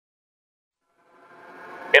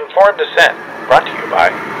Informed Dissent, brought to you by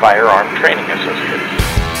Firearm Training Associates.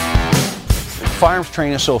 Firearms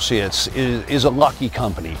Training Associates is a lucky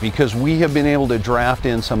company because we have been able to draft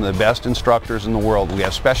in some of the best instructors in the world. We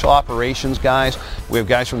have special operations guys. We have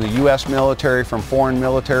guys from the U.S. military, from foreign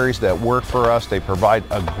militaries that work for us. They provide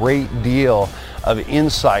a great deal of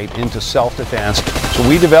insight into self-defense. So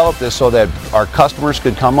we developed this so that our customers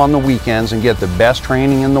could come on the weekends and get the best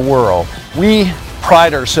training in the world. We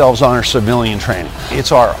pride ourselves on our civilian training.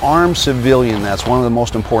 It's our armed civilian that's one of the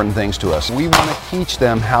most important things to us. We want to teach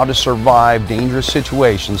them how to survive dangerous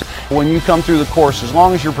situations. When you come through the course, as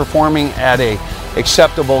long as you're performing at a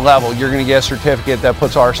acceptable level, you're going to get a certificate that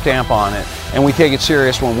puts our stamp on it, and we take it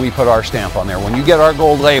serious when we put our stamp on there. When you get our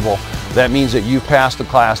gold label, that means that you've passed the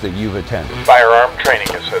class that you've attended. Firearm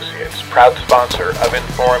Training Associates, proud sponsor of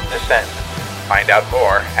Informed Dissent. Find out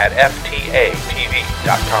more at ftatv.com.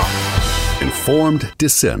 Informed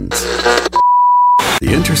Dissent.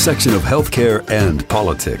 The intersection of healthcare and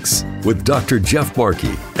politics with Dr. Jeff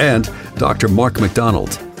Barkey and Dr. Mark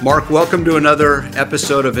McDonald. Mark, welcome to another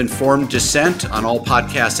episode of Informed Dissent on all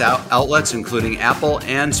podcast outlets, including Apple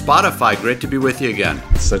and Spotify. Great to be with you again.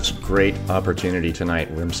 Such great opportunity tonight.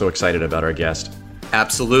 I'm so excited about our guest.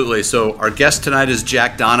 Absolutely. So our guest tonight is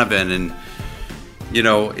Jack Donovan, and you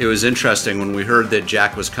know, it was interesting when we heard that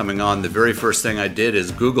Jack was coming on. The very first thing I did is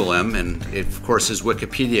Google him, and of course his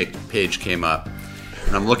Wikipedia page came up.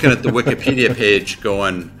 And I'm looking at the Wikipedia page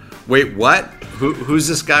going, wait, what? Who's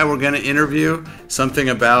this guy we're going to interview? Something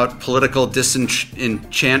about political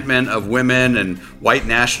disenchantment of women and white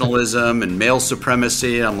nationalism and male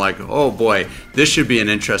supremacy. I'm like, oh boy, this should be an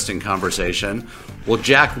interesting conversation. Well,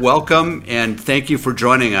 Jack, welcome, and thank you for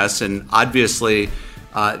joining us. And obviously,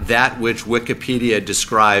 that which Wikipedia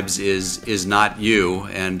describes is not you,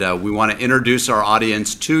 and we want to introduce our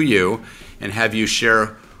audience to you and have you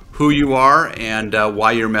share who you are and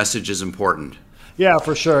why your message is important. Yeah,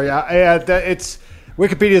 for sure. Yeah,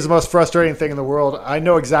 Wikipedia is the most frustrating thing in the world. I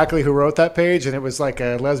know exactly who wrote that page, and it was like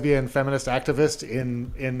a lesbian feminist activist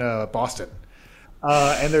in Boston.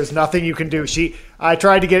 And there's nothing you can do. I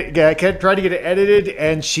tried to get it edited,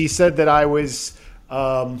 and she said that I was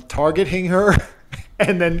targeting her.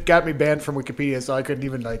 And then got me banned from Wikipedia, so I couldn't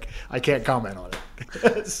even I can't comment on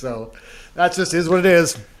it. So that just is what it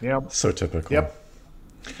is. Yep. So typical. Yep.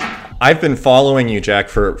 I've been following you, Jack,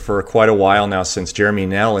 for quite a while now, since Jeremy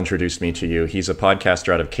Nell introduced me to you. He's a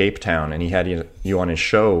podcaster out of Cape Town, and he had you on his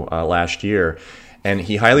show last year. And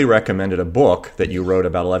he highly recommended a book that you wrote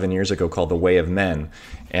about 11 years ago called The Way of Men.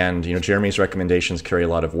 And Jeremy's recommendations carry a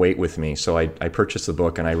lot of weight with me. So I purchased the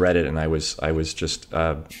book and I read it, and I was just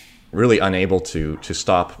really unable to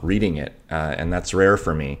stop reading it, and that's rare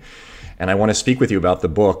for me. And I want to speak with you about the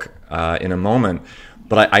book in a moment,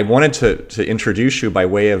 but I wanted to introduce you by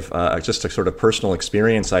way of just a sort of personal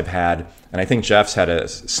experience I've had, and I think Jeff's had a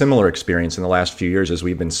similar experience in the last few years as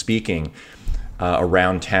we've been speaking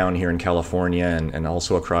around town here in California and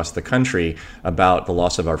also across the country about the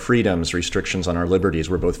loss of our freedoms, restrictions on our liberties.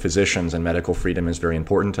 We're both physicians, and medical freedom is very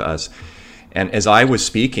important to us. And as I was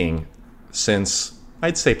speaking since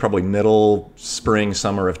I'd say probably middle, spring,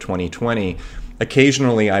 summer of 2020,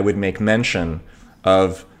 occasionally I would make mention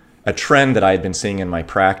of a trend that I had been seeing in my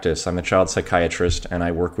practice. I'm a child psychiatrist, and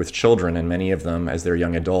I work with children, and many of them, as they're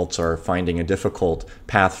young adults, are finding a difficult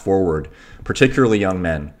path forward, particularly young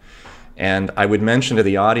men. And I would mention to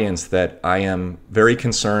the audience that I am very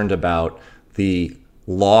concerned about the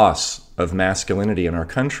loss of masculinity in our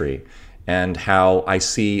country and how I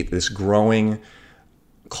see this growing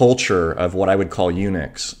culture of what I would call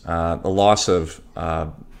eunuchs, the loss of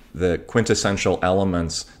the quintessential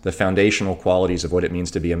elements, the foundational qualities of what it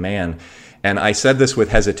means to be a man. And I said this with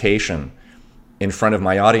hesitation in front of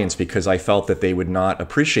my audience because I felt that they would not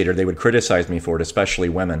appreciate it, or they would criticize me for it, especially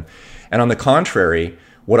women. And on the contrary,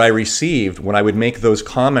 what I received when I would make those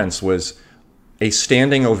comments was a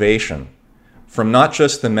standing ovation from not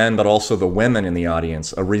just the men, but also the women in the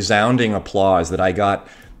audience, a resounding applause that I got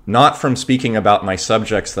not from speaking about my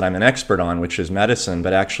subjects that I'm an expert on, which is medicine,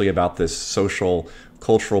 but actually about this social,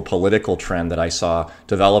 cultural, political trend that I saw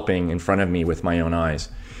developing in front of me with my own eyes.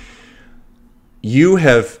 You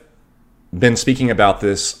have been speaking about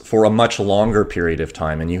this for a much longer period of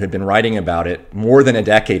time, and you had been writing about it more than a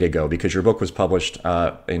decade ago because your book was published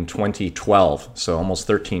in 2012, so almost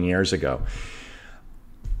 13 years ago.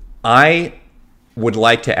 I would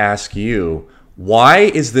like to ask you, why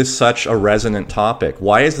is this such a resonant topic?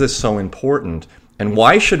 Why is this so important? And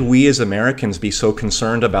why should we as Americans be so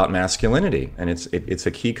concerned about masculinity? And it's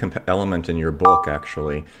a key element in your book,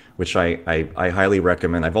 actually, which I highly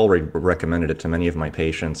recommend. I've already recommended it to many of my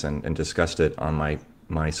patients and discussed it on my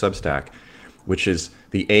Substack. which is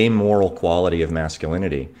the amoral quality of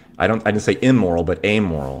masculinity. I didn't say immoral, but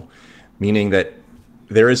amoral, meaning that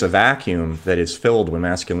there is a vacuum that is filled when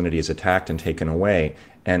masculinity is attacked and taken away,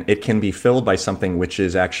 and it can be filled by something which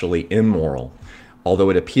is actually immoral, although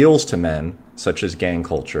it appeals to men, such as gang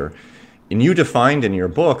culture. And you defined in your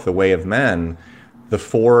book, The Way of Men, the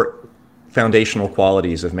 4 foundational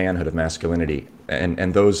qualities of manhood, of masculinity,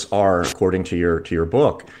 and those are, according to your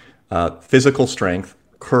book, physical strength,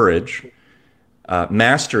 courage,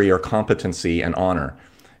 mastery or competency, and honor.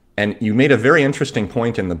 And you made a very interesting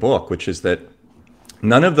point in the book, which is that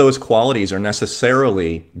none of those qualities are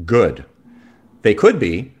necessarily good. They could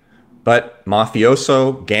be, but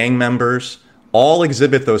mafioso, gang members, all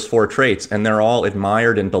exhibit those 4 traits, and they're all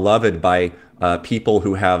admired and beloved by people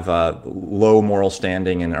who have low moral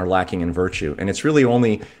standing and are lacking in virtue. And it's really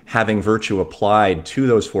only having virtue applied to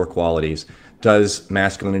those 4 qualities does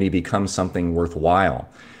masculinity become something worthwhile.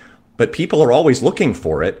 But people are always looking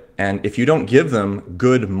for it, and if you don't give them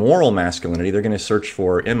good moral masculinity, they're going to search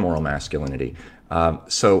for immoral masculinity.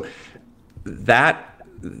 So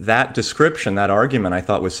that description, that argument, I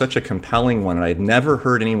thought was such a compelling one, and I had never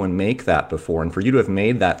heard anyone make that before. And for you to have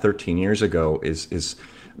made that 13 years ago is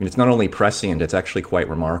I mean, it's not only prescient, it's actually quite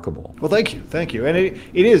remarkable. Well, thank you. And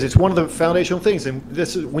it's one of the foundational things. And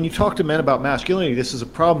this is, when you talk to men about masculinity, this is a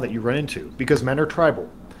problem that you run into, because men are tribal.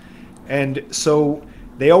 And so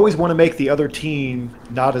they always want to make the other team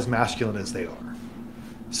not as masculine as they are.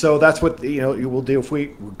 So that's what, you will do. If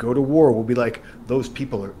we go to war, we'll be like, those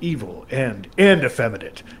people are evil and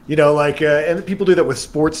effeminate. And people do that with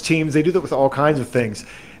sports teams. They do that with all kinds of things.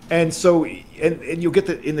 And so, and you'll get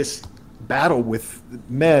in this battle with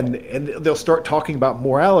men, and they'll start talking about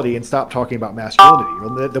morality and stop talking about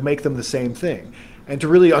masculinity. They'll make them the same thing. And to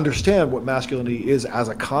really understand what masculinity is as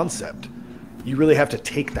a concept, you really have to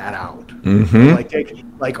take that out.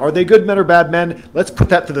 Mm-hmm. Are they good men or bad men? Let's put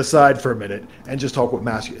that to the side for a minute and just talk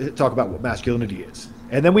about what masculinity is.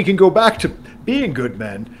 And then we can go back to being good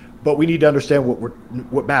men, but we need to understand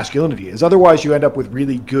what masculinity is. Otherwise, you end up with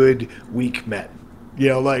really good, weak men.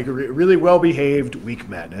 Really well-behaved, weak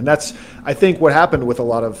men. And that's, I think, what happened with a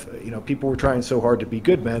lot of, people were trying so hard to be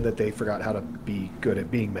good men that they forgot how to be good at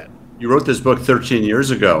being men. You wrote this book 13 years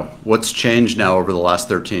ago. What's changed now over the last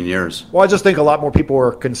 13 years? Well, I just think a lot more people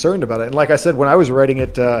are concerned about it. And like I said, when I was writing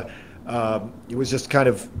it, it was just kind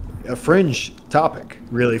of a fringe topic,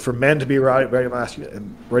 really, for men to be writing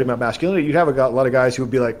about masculinity. You'd have a lot of guys who would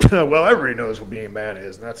be like, well, everybody knows what being a man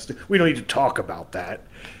is, and we don't need to talk about that.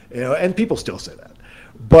 And people still say that.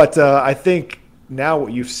 But I think now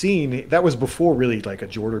what you've seen, that was before really like a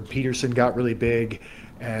Jordan Peterson got really big,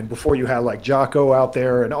 and before you had like Jocko out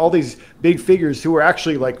there and all these big figures who were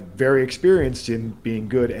actually like very experienced in being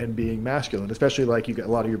good and being masculine, especially like you get a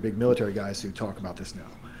lot of your big military guys who talk about this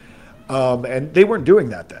now. And they weren't doing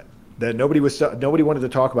that then. That nobody wanted to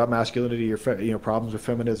talk about masculinity or problems with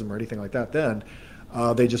feminism or anything like that then.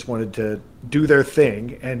 They just wanted to do their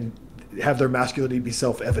thing and have their masculinity be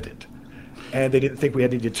self-evident. And they didn't think we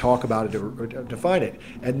had to talk about it or define it.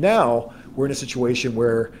 And now we're in a situation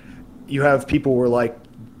where you have people who are like,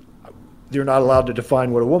 you're not allowed to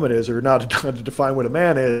define what a woman is, or you're not allowed to define what a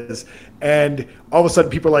man is. And all of a sudden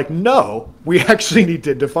people are like, no, we actually need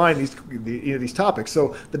to define these topics.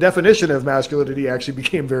 So the definition of masculinity actually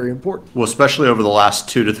became very important. Well, especially over the last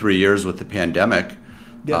 2 to 3 years with the pandemic,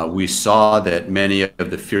 we saw that many of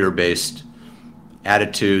the fear-based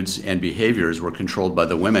attitudes and behaviors were controlled by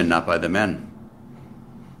the women, not by the men.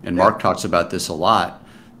 And Mark talks about this a lot.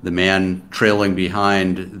 The man trailing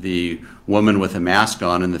behind the woman with a mask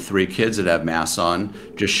on and the 3 kids that have masks on,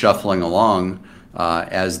 just shuffling along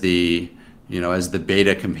as the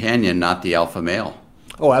beta companion, not the alpha male.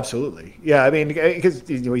 Oh, absolutely. Yeah, I mean, because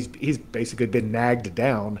he's basically been nagged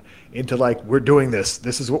down into like, we're doing this.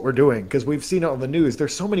 This is what we're doing. Because we've seen it on the news.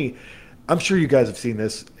 There's so many. I'm sure you guys have seen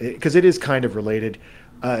this because it is kind of related.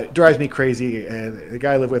 It drives me crazy. And the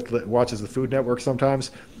guy I live with watches the Food Network sometimes,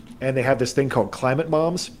 and they have this thing called climate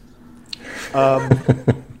moms.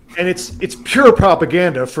 And it's pure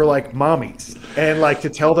propaganda for like mommies and like to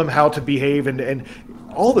tell them how to behave, and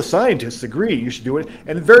all the scientists agree you should do it,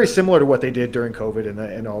 and very similar to what they did during COVID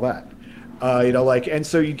and all that. And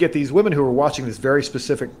so you get these women who are watching this very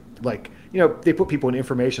specific, they put people in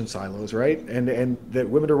information silos, right? And the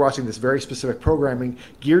women are watching this very specific programming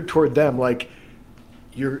geared toward them, like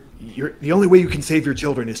you're the only way you can save your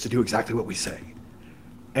children is to do exactly what we say.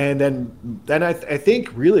 And then I think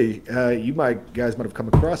really guys might have come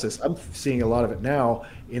across this. I'm seeing a lot of it now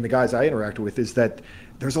in the guys I interact with, is that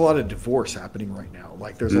there's a lot of divorce happening right now.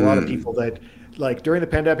 Like there's a lot of people that, like during the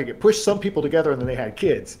pandemic, it pushed some people together and then they had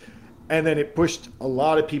kids. And then it pushed a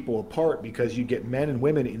lot of people apart because you get men and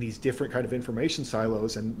women in these different kind of information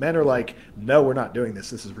silos, and men are like, no, we're not doing this.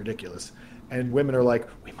 This is ridiculous. And women are like,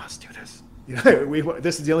 we must do this.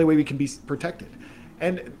 This is the only way we can be protected.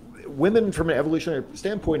 And women, from an evolutionary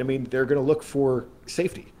standpoint, I mean, they're going to look for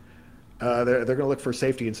safety. They're going to look for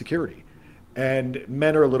safety and security. And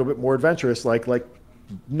men are a little bit more adventurous, like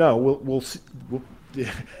no, we'll see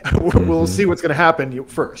what's going to happen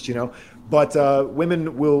first, But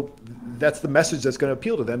women will. That's the message that's going to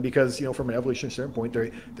appeal to them because, from an evolutionary standpoint,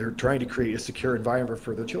 they're trying to create a secure environment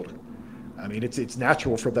for their children. I mean, it's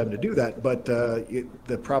natural for them to do that, but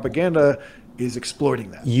the propaganda is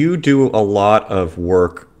exploiting that. You do a lot of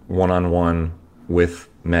work one-on-one with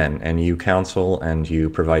men, and you counsel and you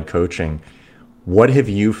provide coaching. What have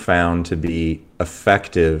you found to be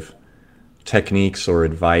effective techniques or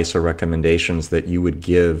advice or recommendations that you would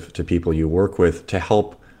give to people you work with to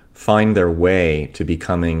help find their way to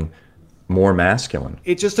becoming more masculine?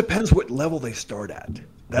 It just depends what level they start at.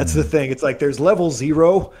 That's the thing. It's like there's level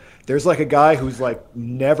 0. There's like a guy who's like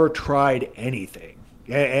never tried anything.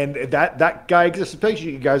 And that guy exists,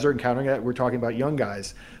 especially you guys are encountering that. We're talking about young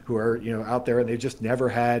guys who are, out there and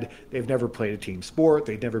they've never played a team sport.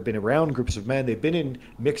 They've never been around groups of men. They've been in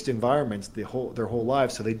mixed environments their whole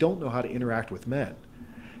lives. So they don't know how to interact with men.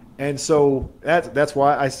 And so that's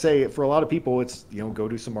why I say for a lot of people, it's, go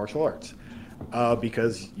do some martial arts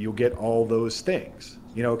because you'll get all those things,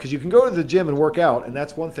 because you can go to the gym and work out and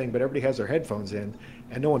that's one thing, but everybody has their headphones in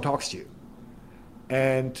and no one talks to you.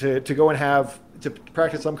 And to go and to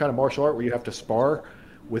practice some kind of martial art where you have to spar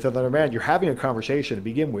with another man, you're having a conversation to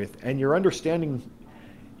begin with, and you're having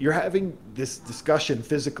this discussion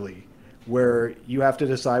physically where you have to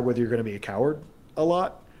decide whether you're going to be a coward a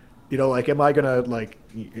lot. Am I gonna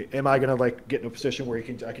get in a position where I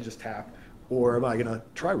can just tap, or am I gonna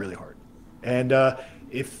try really hard? And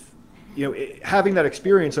having that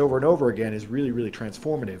experience over and over again is really, really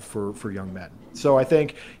transformative for young men. So I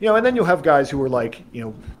think, and then you'll have guys who are like,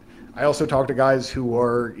 I also talk to guys who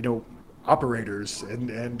are, operators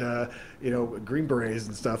and Green Berets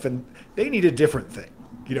and stuff, and they need a different thing.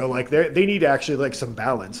 They need actually like some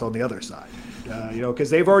balance on the other side, because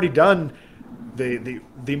they've already done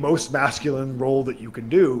the most masculine role that you can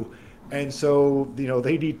do, and so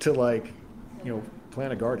they need to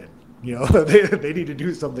plant a garden. They need to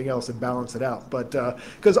do something else and balance it out. But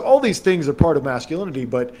because all these things are part of masculinity,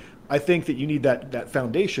 but I think that you need that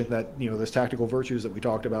foundation, that those tactical virtues that we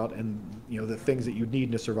talked about, and the things that you need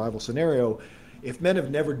in a survival scenario. If men have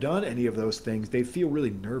never done any of those things, they feel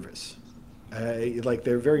really nervous.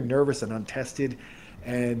 They're very nervous and untested,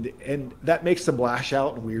 and that makes them lash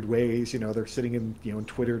out in weird ways. They're sitting in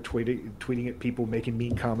Twitter tweeting at people, making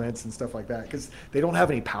mean comments and stuff like that because they don't have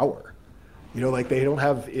any power. They don't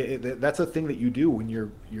have. That's a thing that you do when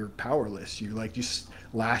you're powerless. You just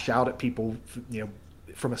lash out at people,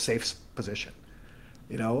 from a safe position.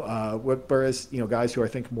 Whereas guys who I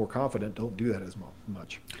think more confident don't do that as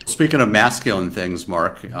much. Speaking of masculine things,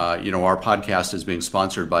 Mark, our podcast is being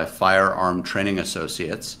sponsored by Firearm Training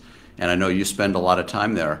Associates, and I know you spend a lot of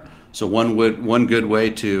time there. So one good way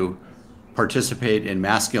to participate in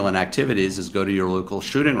masculine activities is go to your local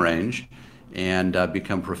shooting range and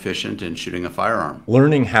become proficient in shooting a firearm.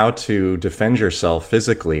 Learning how to defend yourself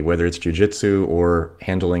physically, whether it's jiu-jitsu or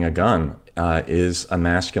handling a gun, is a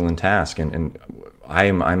masculine task. And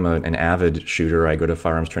I'm an avid shooter. I go to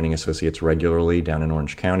Firearms Training Associates regularly down in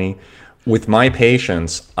Orange County. With my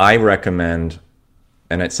patients, I recommend,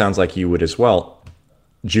 and it sounds like you would as well,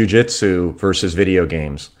 jiu-jitsu versus video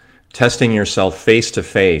games. Testing yourself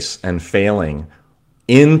face-to-face and failing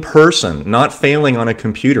in person, not failing on a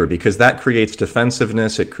computer, because that creates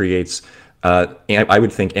defensiveness. It creates, I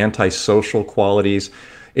would think, antisocial qualities.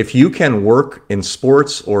 If you can work in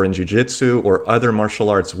sports or in jiu-jitsu or other martial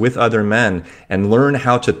arts with other men and learn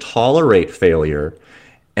how to tolerate failure,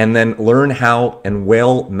 and then learn how and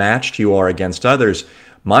well matched you are against others,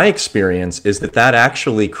 my experience is that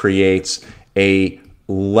actually creates a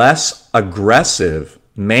less aggressive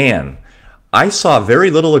man. I saw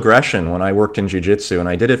very little aggression when I worked in jiu-jitsu, and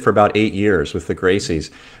I did it for about 8 years with the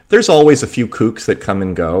Gracies. There's always a few kooks that come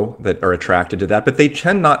and go that are attracted to that, but they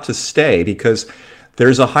tend not to stay because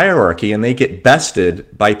there's a hierarchy and they get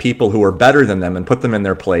bested by people who are better than them and put them in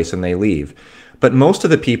their place and they leave. But most of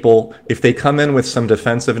the people, if they come in with some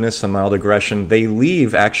defensiveness, some mild aggression, they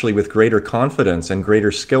leave actually with greater confidence and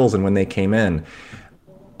greater skills than when they came in.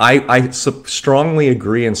 I strongly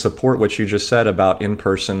agree and support what you just said about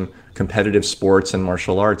in-person competitive sports and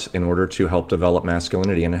martial arts in order to help develop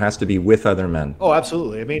masculinity, and it has to be with other men. Oh,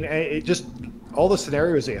 absolutely. I mean, all the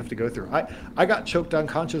scenarios they have to go through. I got choked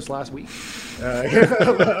unconscious last week. And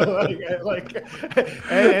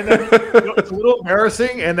then, it's a little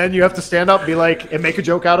embarrassing, and then you have to stand up and be like, and make a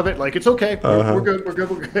joke out of it. Like, it's okay. We're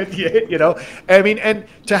good. Yeah, I mean, and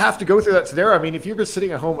to have to go through that scenario, I mean, if you're just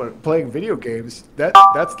sitting at home playing video games,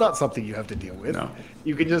 that's not something you have to deal with. No.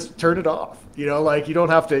 You can just turn it off. Like, you don't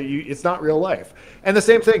have to. It's not real life. And the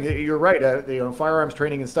same thing. You're right. Firearms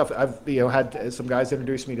training and stuff. I've had some guys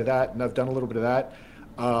introduce me to that, and I've done a little bit of that.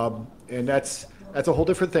 And that's a whole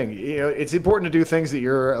different thing. It's important to do things that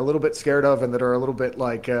you're a little bit scared of and that are a little bit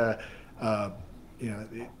like, a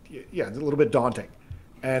little bit daunting.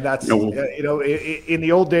 And that's in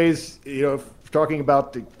the old days, talking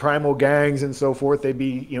about the primal gangs and so forth, they'd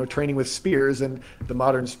be training with spears, and the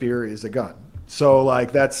modern spear is a gun. So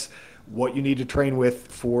like that's what you need to train with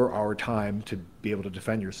for our time to be able to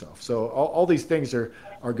defend yourself. So all these things are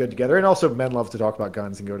good together. And also men love to talk about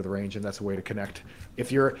guns and go to the range, and that's a way to connect.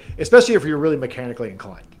 Especially if you're really mechanically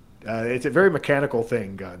inclined. It's a very mechanical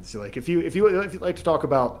thing, guns. Like if you like to talk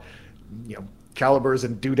about, calibers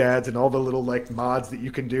and doodads and all the little like mods that you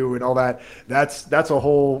can do and all that, that's a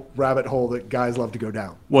whole rabbit hole that guys love to go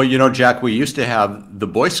down. Well, Jack, we used to have the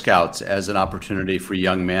Boy Scouts as an opportunity for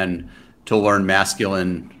young men to learn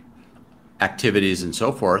masculine activities and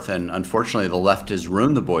so forth. And unfortunately, the left has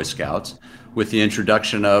ruined the Boy Scouts with the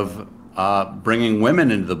introduction of bringing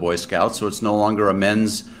women into the Boy Scouts. So it's no longer a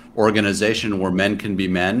men's organization where men can be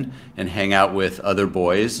men and hang out with other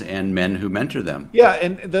boys and men who mentor them. Yeah,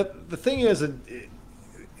 and the thing is,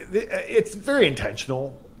 it's very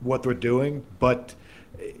intentional what they're doing, but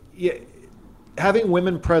having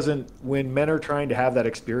women present when men are trying to have that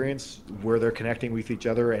experience where they're connecting with each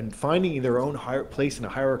other and finding their own place in a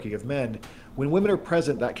hierarchy of men, when women are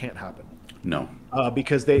present, that can't happen. No.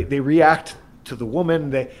 Because they react to the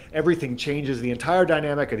woman, everything changes, the entire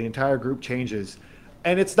dynamic of the entire group changes.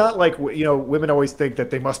 And it's not like, women always think that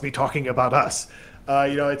they must be talking about us.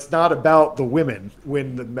 It's not about the women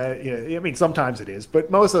when the men, I mean, sometimes it is, but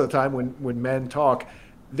most of the time when men talk,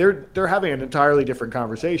 they're having an entirely different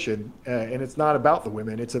conversation, and it's not about the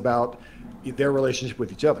women. It's about their relationship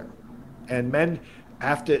with each other. And men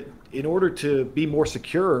have to, in order to be more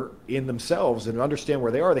secure in themselves and understand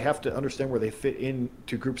where they are, they have to understand where they fit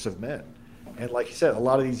into groups of men. And like you said, a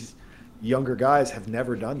lot of these younger guys have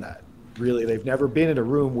never done that. Really, they've never been in a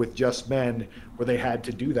room with just men where they had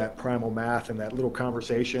to do that primal math and that little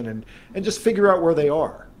conversation and just figure out where they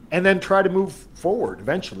are and then try to move forward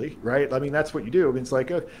eventually, right? I mean, that's what you do. I mean, it's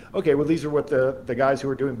like, okay, well, these are what the guys who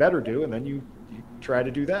are doing better do, and then you try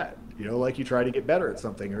to do that. Like you try to get better at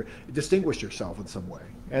something or distinguish yourself in some way.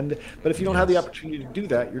 But if you don't have the opportunity to do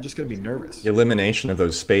that, you're just going to be nervous. The elimination of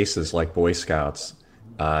those spaces like Boy Scouts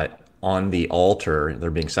on the altar,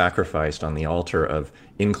 they're being sacrificed on the altar of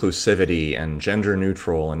inclusivity and gender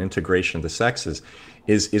neutral and integration of the sexes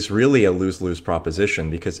is really a lose-lose proposition,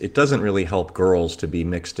 because it doesn't really help girls to be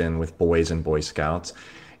mixed in with boys and Boy Scouts,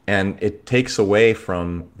 and it takes away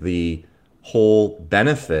from the whole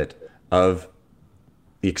benefit of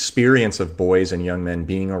the experience of boys and young men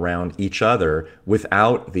being around each other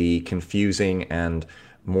without the confusing and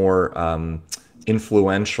more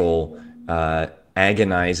influential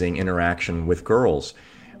agonizing interaction with girls,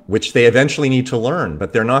 which they eventually need to learn,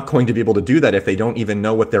 but they're not going to be able to do that if they don't even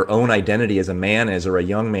know what their own identity as a man is or a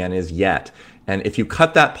young man is yet. And if you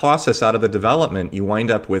cut that process out of the development, you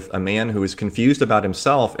wind up with a man who is confused about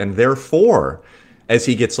himself and therefore, as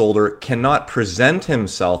he gets older, cannot present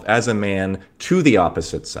himself as a man to the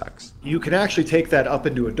opposite sex. You can actually take that up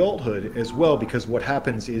into adulthood as well, because what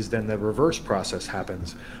happens is then the reverse process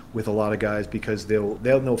happens with a lot of guys, because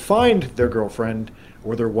they'll find their girlfriend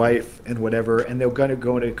or their wife and whatever, and they're going to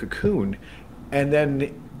go in a cocoon, and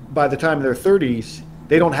then by the time in their 30s,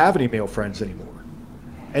 they don't have any male friends anymore.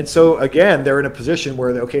 And so again, they're in a position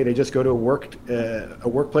where they just go to a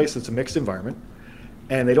workplace that's a mixed environment,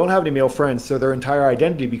 and they don't have any male friends, so their entire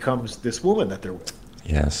identity becomes this woman that they're with.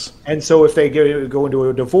 Yes. And so if they go into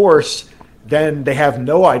a divorce, then they have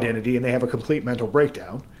no identity and they have a complete mental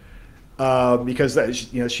breakdown because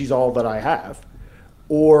she's all that I have,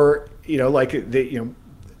 or they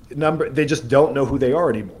just don't know who they are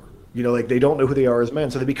anymore. They don't know who they are as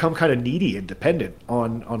men, so they become kind of needy and dependent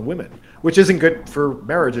on women, which isn't good for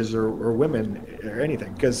marriages or women or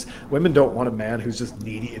anything, because women don't want a man who's just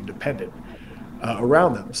needy and dependent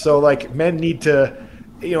around them. So men need to,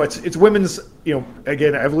 it's women's,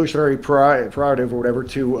 again, evolutionary prerogative or whatever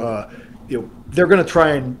to, they're going to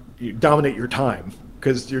try and dominate your time,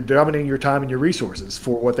 because you're dominating your time and your resources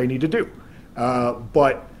for what they need to do.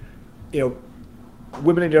 But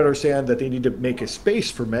women need to understand that they need to make a space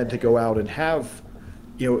for men to go out and have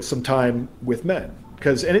some time with men.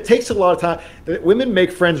 And it takes a lot of time. Women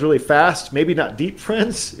make friends really fast, maybe not deep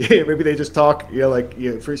friends. Maybe they just talk,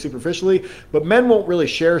 pretty superficially. But men won't really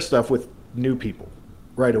share stuff with new people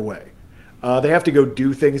right away. They have to go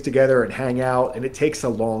do things together and hang out, and it takes a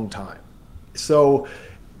long time. So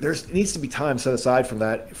there needs to be time set aside from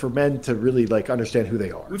that for men to really understand who they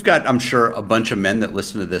are. We've got, I'm sure, a bunch of men that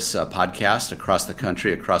listen to this podcast across the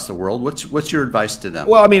country, across the world. What's your advice to them?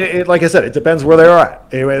 Well, I mean, like I said, it depends where they're at.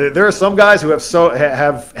 Anyway, there are some guys who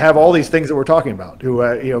have all these things that we're talking about. Who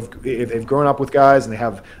if they've grown up with guys and they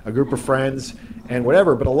have a group of friends and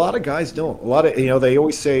whatever. But a lot of guys don't. A lot of they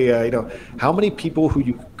always say how many people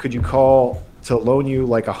could you call to loan you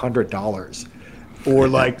 $100? Or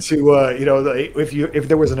if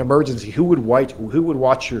there was an emergency, who would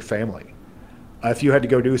watch your family if you had to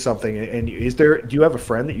go do something? And do you have a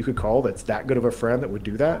friend that you could call that's that good of a friend that would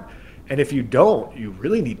do that? And if you don't, you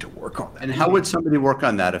really need to work on that. And how would somebody work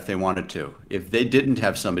on that if they wanted to? If they didn't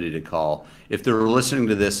have somebody to call, if they were listening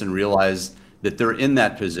to this and realized that they're in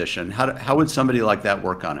that position, how would somebody like that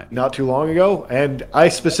work on it? Not too long ago, and I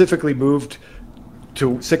specifically moved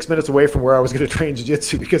to 6 minutes away from where I was going to train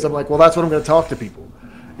jiu-jitsu because I'm like, well, that's what I'm going to talk to people.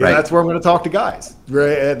 Right. That's where I'm going to talk to guys.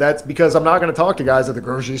 Right? That's because I'm not going to talk to guys at the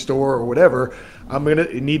grocery store or whatever. I'm going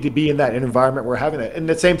to need to be in that environment where having that. And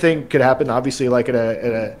the same thing could happen, obviously, at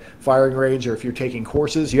a firing range, or if you're taking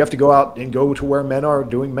courses, you have to go out and go to where men are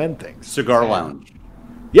doing men things. Cigar lounge.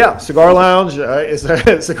 Yeah, cigar lounge is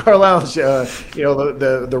cigar lounge.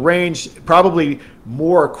 The range, probably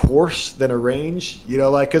more a course than a range.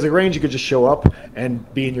 Because a range you could just show up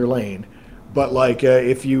and be in your lane, but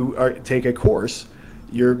if you take a course,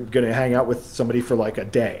 you're going to hang out with somebody for a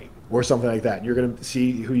day or something like that, and you're going to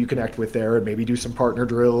see who you connect with there, and maybe do some partner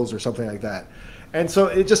drills or something like that. And so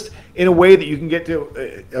it just, in a way that you can get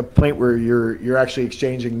to a point where you're actually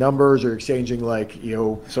exchanging numbers or exchanging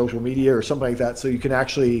social media or something like that, so you can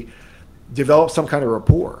actually develop some kind of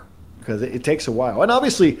rapport, because it takes a while. And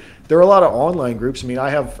obviously there are a lot of online groups. I mean, I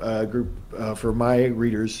have a group for my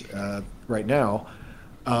readers right now,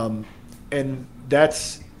 and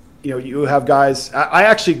that's you have guys. I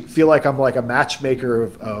actually feel like I'm like a matchmaker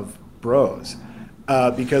of bros,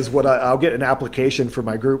 because I'll get an application for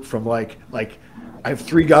my group from like I have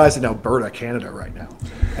 3 guys in Alberta, Canada right now,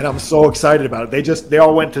 and I'm so excited about it. They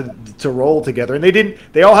all went to roll together, and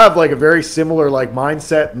they all have a very similar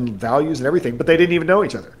mindset and values and everything, but they didn't even know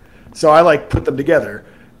each other. So I put them together,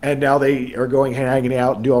 and now they are hanging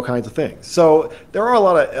out and do all kinds of things. So there are a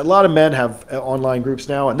lot of men have online groups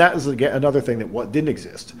now, and that is another thing that didn't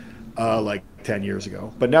exist 10 years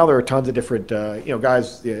ago. But now there are tons of different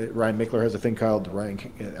guys. Ryan Mickler has a thing called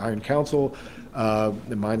Iron Council.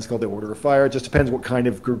 Mine's called the Order of Fire. It just depends what kind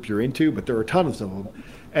of group you're into, but there are tons of them.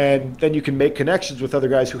 And then you can make connections with other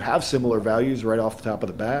guys who have similar values right off the top of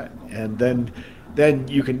the bat. And then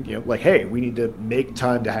you can, hey, we need to make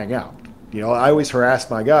time to hang out. I always harass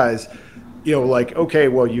my guys, okay,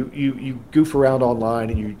 well, you goof around online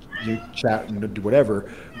and you chat and do whatever,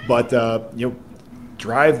 but,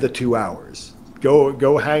 drive the 2 hours.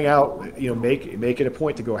 Go hang out, make it a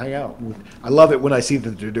point to go hang out. I love it when I see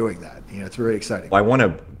that they're doing that. It's very exciting. I want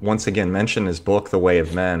to once again mention his book, The Way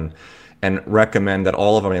of Men, and recommend that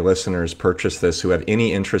all of my listeners purchase this who have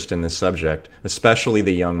any interest in this subject, especially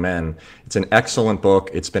the young men. It's an excellent book.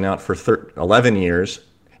 It's been out for 11 years,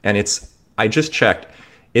 and I just checked,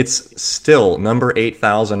 it's still number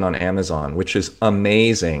 8,000 on Amazon, which is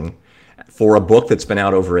amazing for a book that's been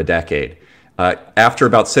out over a decade. After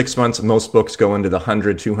about 6 months, most books go into the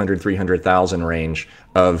 100, 200, 300,000 range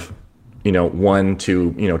of 1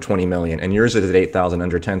 to 20 million, and yours is at 8,000,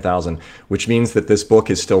 under 10,000, which means that this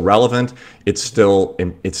book is still relevant. It's still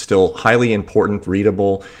highly important,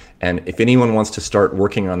 readable. And if anyone wants to start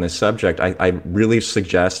working on this subject, I really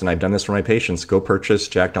suggest, and I've done this for my patients, go purchase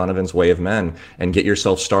Jack Donovan's Way of Men and get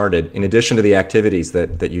yourself started, in addition to the activities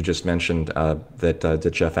that you just mentioned that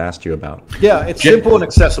Jeff asked you about. Yeah, it's simple and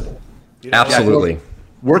accessible. Absolutely.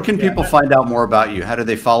 Where can people find out more about you? How do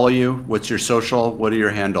they follow you? What's your social? What are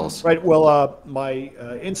your handles? Right. Well, my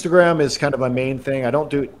Instagram is kind of my main thing. I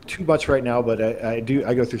don't do it too much right now, but I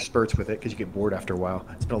go through spurts with it because you get bored after a while.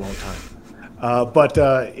 It's been a long time. But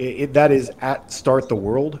that is at Start the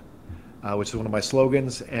World, which is one of my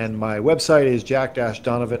slogans. And my website is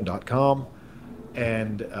jack-donovan.com.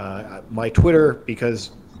 And my Twitter,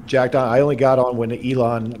 because Jack Donovan. I only got on when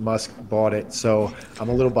Elon Musk bought it, so I'm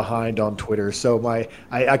a little behind on Twitter. So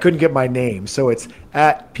I couldn't get my name, so it's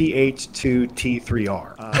at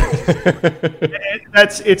PH2T3R.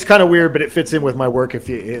 It's kind of weird, but it fits in with my work.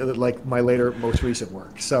 Like my most recent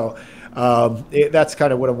work. So that's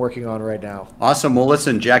kind of what I'm working on right now. Awesome. Well,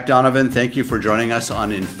 listen, Jack Donovan, thank you for joining us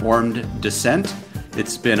on Informed Dissent.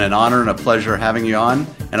 It's been an honor and a pleasure having you on,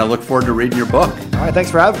 and I look forward to reading your book. All right, thanks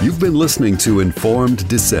for having me. You've been listening to Informed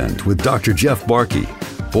Dissent with Dr. Jeff Barkey,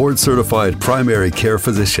 board-certified primary care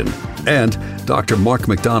physician, and Dr. Mark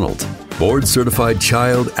McDonald, board-certified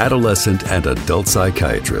child, adolescent, and adult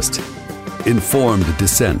psychiatrist. Informed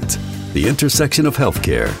Dissent, the intersection of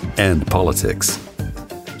healthcare and politics.